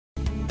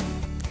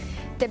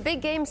The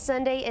big game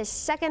Sunday is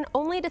second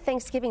only to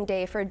Thanksgiving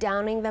Day for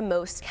downing the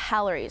most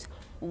calories.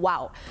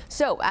 Wow.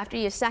 So after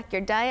you sack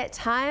your diet,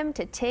 time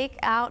to take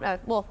out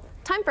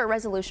time for a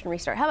resolution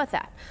restart. How about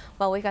that?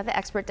 Well, we got the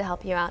expert to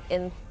help you out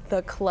in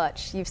the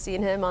clutch. You've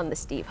seen him on the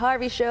Steve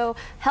Harvey Show.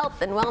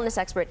 Health and wellness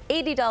expert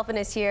AD Dolphin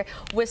is here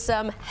with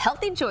some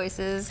healthy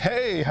choices.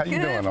 Hey, how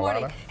you doing,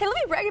 morning. Alana? Hey, let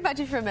me brag about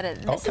you for a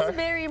minute. This is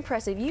very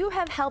impressive. You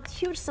have helped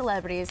huge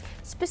celebrities,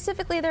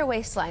 specifically their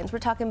waistlines. We're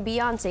talking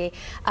Beyonce,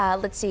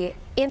 let's see,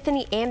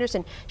 Anthony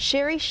Anderson,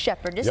 Sherry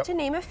Shepherd, just to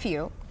name a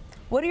few.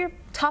 What are your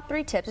top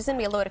 3 tips? This is going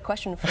to be a loaded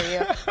question for you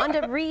on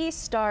to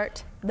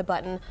restart the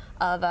button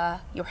of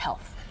your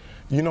health.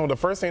 You know, the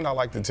first thing I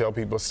like to tell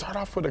people is start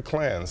off with a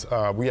cleanse.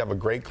 We have a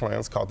great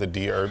cleanse called the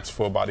Dherbs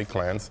Full Body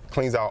Cleanse.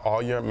 Cleans out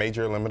all your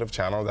major eliminative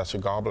channels. That's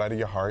your gallbladder,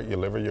 your heart, your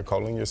liver, your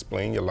colon, your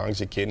spleen, your lungs,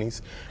 your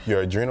kidneys,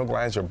 your adrenal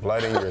glands, your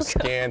blood, and your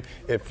skin.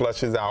 It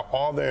flushes out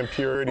all the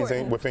impurities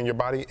within your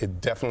body.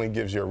 It definitely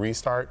gives you a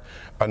restart.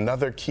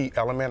 Another key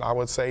element I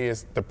would say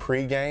is the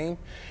pregame,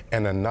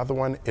 and another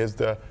one is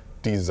the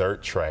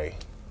dessert tray.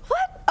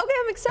 Okay,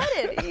 I'm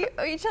excited.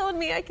 Are you telling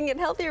me I can get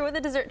healthier with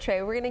a dessert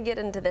tray? We're going to get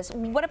into this.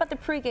 What about the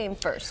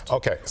pregame first?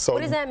 Okay, so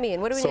what does that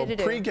mean? What do we need to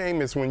do? So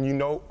pregame is when you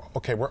know,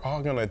 okay, we're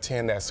all going to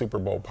attend that Super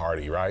Bowl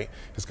party, right?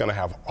 It's going to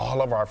have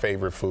all of our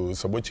favorite foods.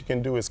 So what you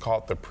can do is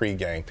called the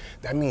pregame.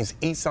 That means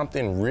eat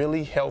something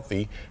really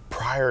healthy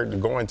prior to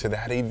going to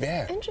that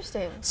event.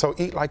 Interesting. So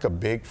eat like a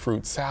big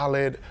fruit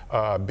salad,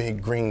 a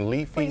big green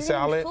leafy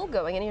salad. You're full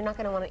going, and you're not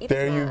going to want to eat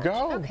There as you much.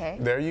 go. Okay.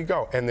 There you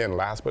go. And then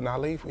last but not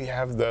least, we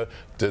have the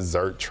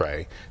dessert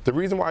tray. The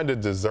reason why the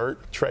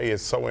dessert tray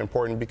is so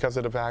important because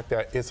of the fact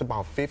that it's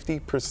about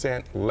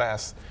 50%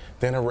 less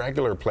than a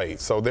regular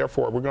plate. So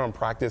therefore, we're going to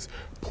practice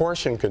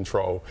portion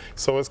control.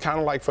 So it's kind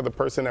of like for the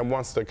person that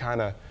wants to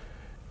kind of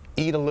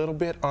eat a little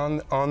bit on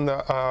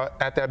the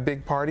at that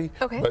big party.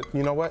 Okay. But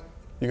you know what?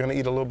 You're going to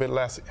eat a little bit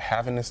less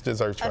having this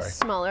dessert tray. A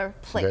smaller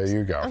plate. There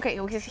you go. Okay,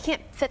 because you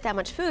can't fit that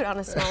much food on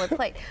a smaller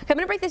plate. Okay, I'm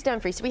going to break this down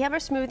for you. So we have our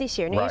smoothies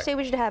here. Now you say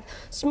we should have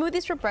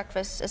smoothies for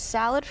breakfast, a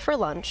salad for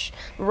lunch,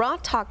 raw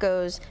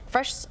tacos,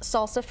 fresh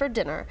salsa for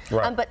dinner.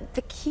 Right. But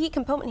the key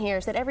component here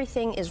is that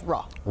everything is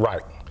raw.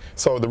 Right.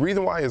 So the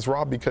reason why it's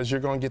raw because you're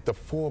going to get the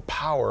full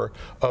power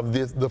of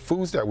the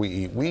foods that we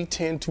eat. We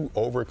tend to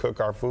overcook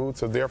our food,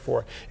 so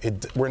therefore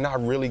we're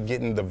not really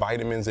getting the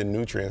vitamins and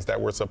nutrients that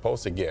we're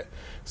supposed to get.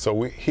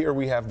 So here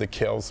we have the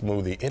kale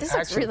smoothie. This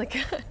looks really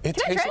good. Can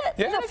I try it?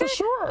 Yeah, for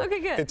sure. Okay,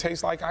 good. It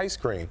tastes like ice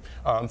cream.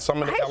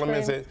 Some of the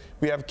elements that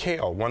we have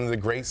kale, one of the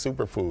great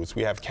superfoods.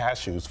 We have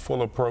cashews,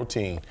 full of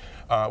protein.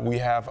 We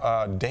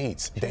have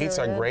dates. Dates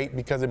are great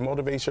because it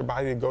motivates your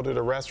body to go to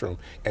the restroom,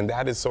 and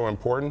that is so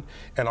important.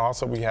 And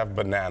also we have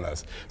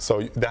bananas.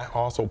 So that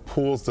also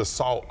pulls the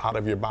salt out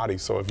of your body.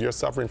 So if you're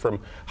suffering from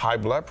high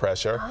blood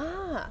pressure,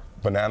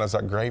 bananas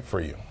are great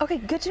for you. Okay,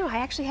 good to know. I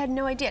actually had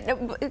no idea.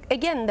 Now,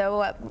 again,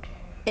 though,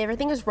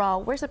 everything is raw.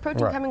 Where's the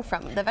protein coming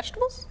from? The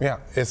vegetables? Yeah,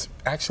 it's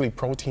actually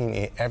protein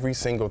in every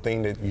single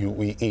thing that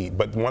we eat.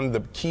 But one of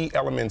the key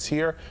elements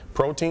here,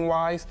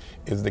 protein-wise,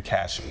 is the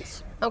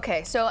cashews.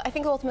 Okay, so I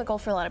think the ultimate goal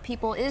for a lot of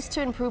people is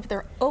to improve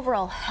their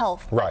overall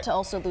health, but to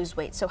also lose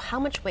weight. So how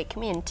much weight can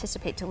we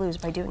anticipate to lose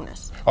by doing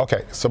this?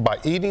 Okay, so by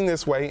eating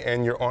this way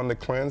and you're on the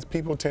cleanse,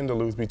 people tend to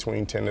lose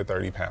between 10 to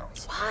 30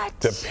 pounds. What?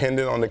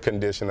 Depending on the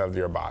condition of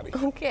your body.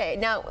 Okay,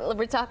 now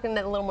we're talking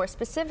that a little more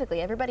specifically.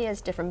 Everybody has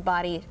different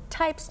body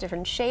types,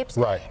 different shapes.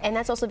 Right. And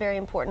that's also very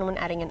important when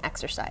adding in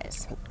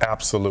exercise.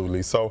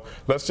 Absolutely. So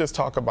let's just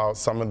talk about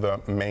some of the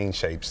main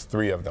shapes,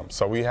 3 of them.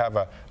 So we have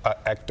a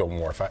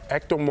ectomorph. An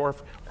ectomorph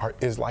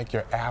is like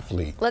your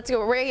athlete. Let's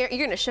go. You're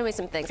going to show me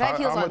some things. I have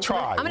heels on.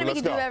 I'm going to make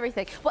you do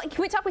everything. Well,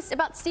 can we talk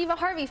about Steve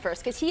Harvey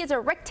first? Because he is a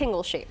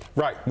rectangle shape.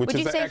 Right, which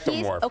is an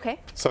ectomorph. Okay.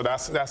 So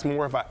that's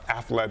more of an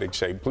athletic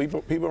shape.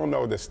 People don't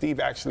know that Steve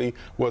actually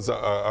was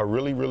a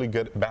really, really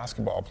good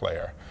basketball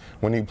player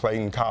when he played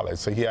in college.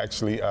 So he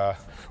actually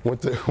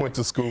went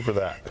to school for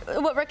that.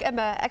 What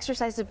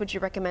exercises would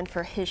you recommend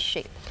for his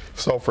shape?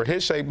 So for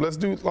his shape, let's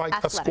do like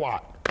a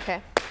squat.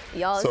 Okay.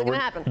 Y'all, this is going to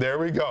happen. There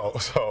we go.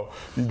 So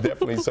you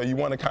definitely, so you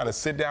want to kind of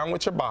sit down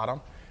with your bottom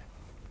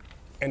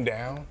and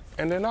down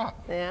and then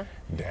up. Yeah.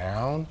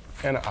 Down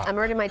and up. I'm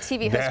earning my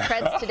TV host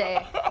creds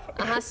today.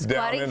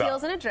 Squatting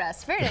heels in a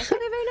dress. Very nice. Okay,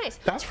 very nice.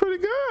 That's pretty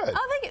good.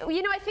 Oh, thank you.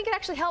 You know, I think it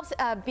actually helps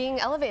being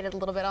elevated a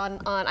little bit on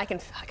I can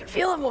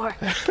feel it more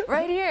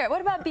right here. What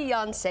about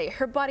Beyonce?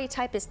 Her body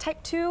type is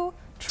type 2.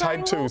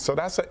 Triangle? Type 2, so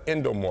that's an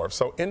endomorph.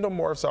 So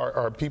endomorphs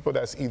are people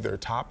that's either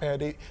top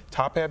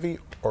heavy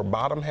or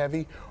bottom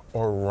heavy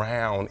or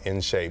round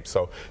in shape.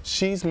 So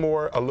she's a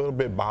little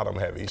bit bottom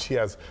heavy. She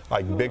has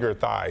like bigger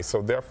thighs.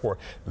 So therefore,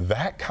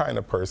 that kind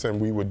of person,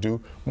 we would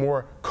do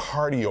more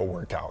cardio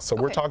workouts. So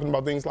we're talking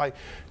about things like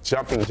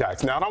jumping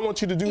jacks. Now, I don't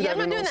want you to do that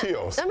in those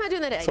heels. I'm not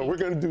doing that. So we're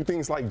going to do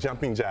things like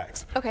jumping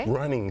jacks,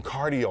 running,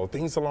 cardio,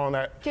 things along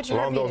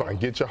those lines.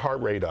 Get your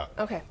heart rate up.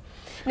 Okay.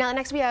 Now,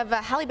 next we have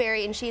Halle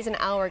Berry, and she's an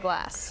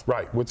hourglass.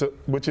 Right,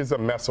 which is a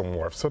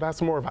mesomorph. So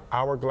that's more of an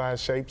hourglass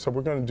shape. So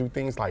we're going to do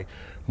things like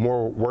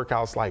more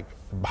workouts like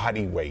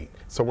body weight.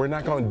 So we're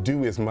not going to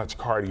do as much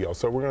cardio.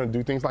 So we're going to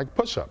do things like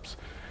push-ups.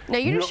 Now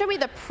you're going to show me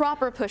the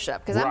proper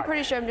push-up, because I'm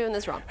pretty sure I'm doing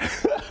this wrong.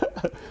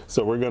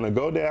 So we're going to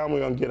go down. We're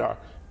going to get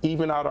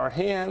even out our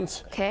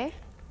hands. Okay.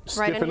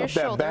 Right under your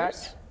shoulders. Back,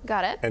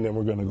 got it. And then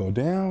we're going to go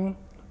down.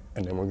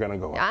 And then we're going to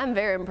go up. I'm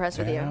very impressed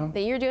with you that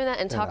you're doing that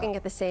and talking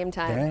at the same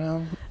time.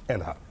 Down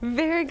and up.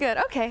 Very good.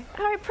 Okay.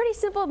 All right. Pretty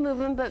simple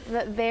movement, but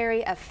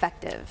very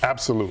effective.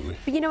 Absolutely.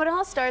 But you know, it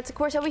all starts, of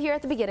course, over here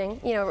at the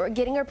beginning. You know, we're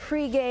getting our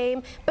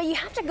pregame, but you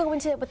have to go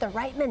into it with the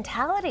right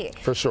mentality.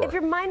 For sure. If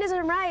your mind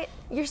isn't right,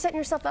 you're setting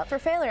yourself up for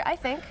failure, I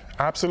think.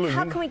 Absolutely.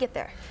 How can we get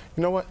there?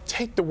 You know what?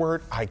 Take the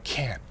word "I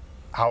can't"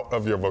 out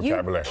of your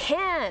vocabulary. You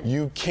can.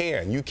 You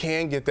can. You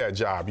can get that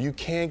job. You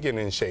can get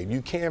in shape.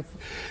 You can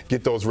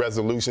get those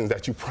resolutions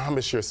that you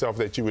promised yourself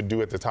that you would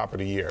do at the top of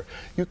the year.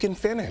 You can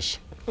finish.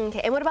 Okay.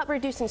 And what about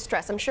reducing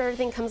stress? I'm sure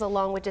everything comes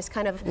along with just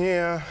kind of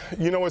Yeah.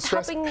 You know what,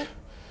 stress? Go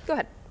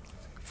ahead.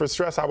 For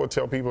stress, I would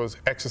tell people is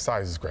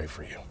exercise is great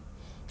for you.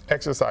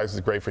 Exercise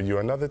is great for you.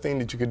 Another thing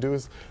that you could do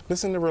is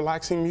listen to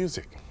relaxing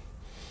music.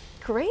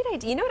 Great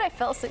idea. You know what I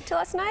fell asleep to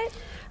last night?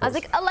 I was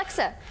like,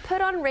 Alexa,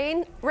 put on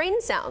rain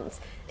sounds.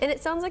 And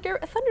it sounds like a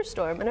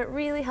thunderstorm. And it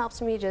really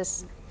helps me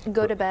just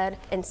go to bed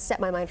and set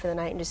my mind for the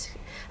night and just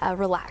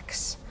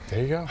relax.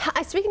 There you go.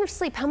 Speaking of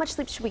sleep, how much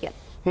sleep should we get?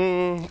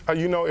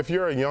 You know, if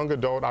you're a young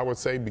adult, I would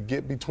say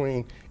get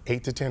between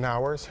 8 to 10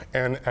 hours.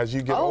 And as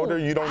you get older,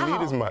 you don't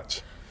need as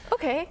much.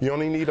 Okay. You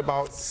only need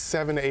about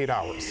 7 to 8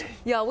 hours.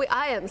 Yeah,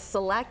 I am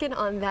slacking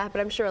on that, but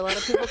I'm sure a lot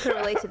of people can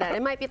relate to that.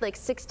 It might be like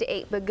 6 to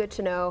 8, but good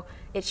to know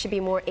it should be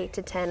more 8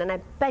 to 10. And I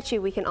bet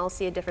you we can all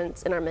see a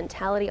difference in our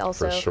mentality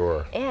also. For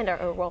sure. And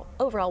our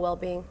overall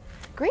well-being.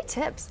 Great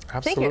tips.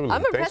 Absolutely. Thank you.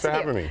 I'm impressed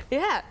Thanks for having me.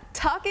 Yeah,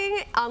 talking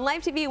on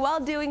live TV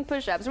while doing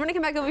push-ups. We're going to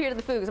come back over here to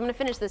the food because I'm going to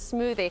finish this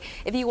smoothie.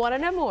 If you want to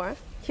know more,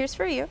 here's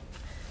for you.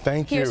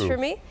 Thank you. Here's for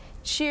me.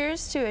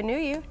 Cheers to a new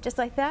you, just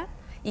like that.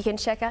 You can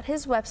check out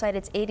his website.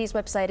 AD's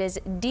website is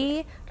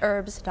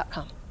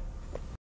dherbs.com.